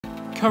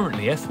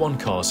Currently, F1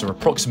 cars are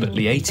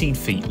approximately 18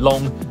 feet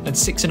long and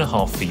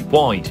 6.5 feet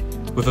wide,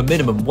 with a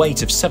minimum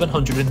weight of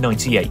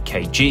 798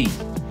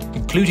 kg,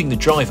 including the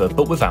driver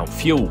but without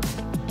fuel,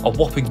 a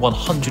whopping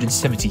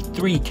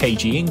 173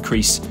 kg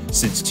increase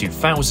since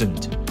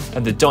 2000,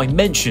 and the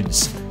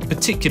dimensions,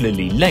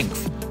 particularly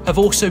length, have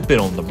also been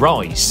on the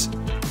rise.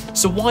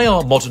 So why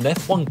are modern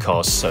F1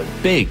 cars so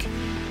big?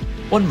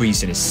 One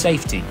reason is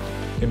safety.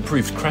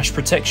 Improved crash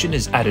protection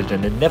has added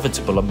an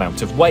inevitable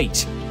amount of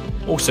weight.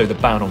 Also, the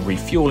ban on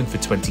refuelling for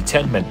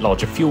 2010 meant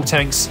larger fuel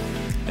tanks,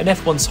 and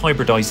F1's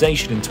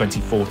hybridisation in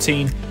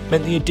 2014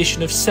 meant the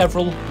addition of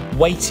several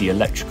weighty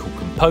electrical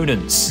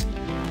components.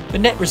 The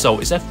net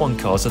result is F1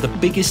 cars are the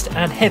biggest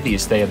and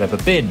heaviest they have ever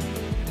been,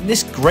 and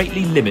this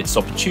greatly limits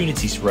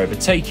opportunities for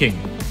overtaking,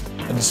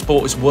 and the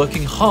sport is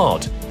working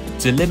hard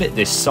to limit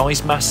this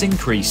size mass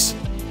increase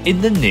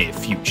in the near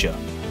future.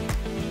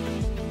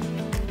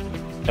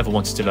 Ever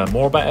wanted to learn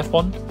more about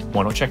F1?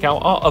 Why not check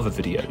out our other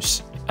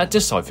videos at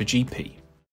Decyfr GP.